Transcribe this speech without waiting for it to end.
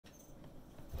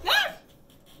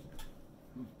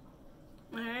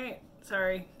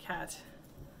Sorry, cat.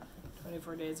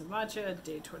 24 days of matcha,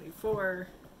 day 24.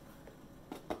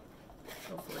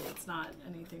 Hopefully it's not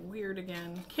anything weird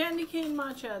again. Candy cane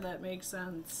matcha, that makes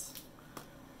sense.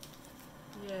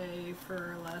 Yay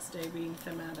for last day being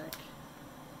thematic.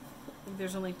 I think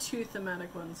there's only 2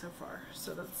 thematic ones so far.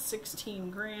 So that's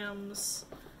 16 grams.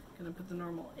 Gonna put the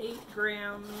normal 8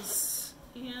 grams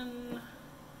in.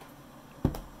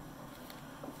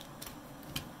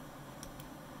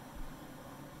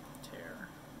 Tear.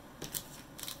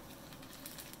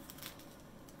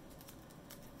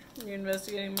 You're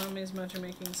investigating mommy's matcha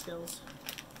making skills.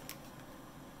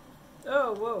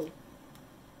 Oh, whoa.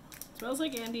 Smells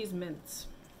like Andy's mints.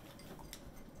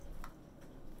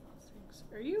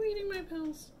 Are you eating my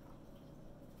pills?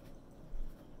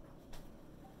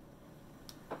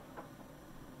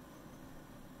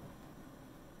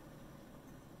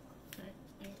 Okay,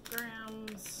 8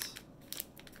 grams.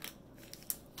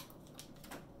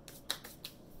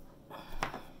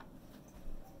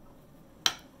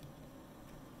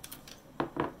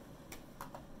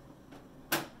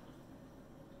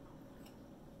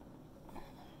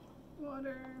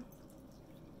 Water.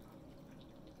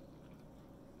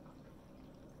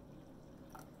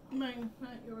 Mine,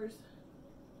 not yours.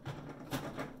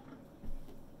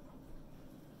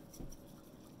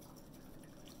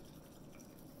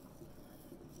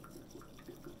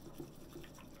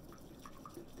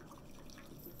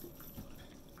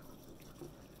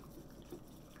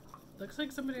 Looks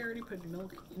like somebody already put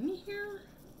milk in here.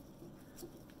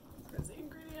 Where's the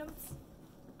ingredients?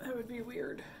 That would be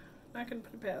weird. Not gonna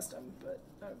put it past them, but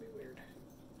that would be weird.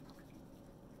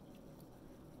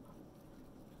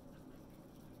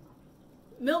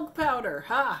 Milk powder,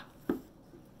 ha!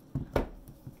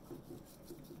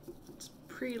 It's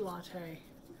pre-latte.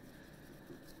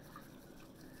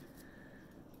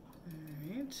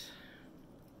 Alright.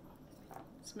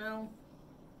 Smell.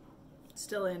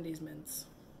 Still Andy's mints.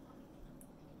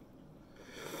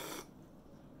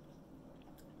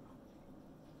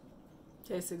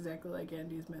 Tastes exactly like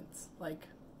Andy's mints. Like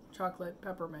chocolate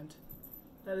peppermint.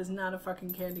 That is not a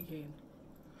fucking candy cane.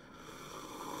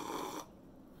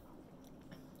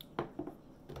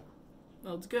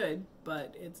 Well, it's good,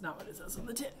 but it's not what it says on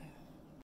the tin.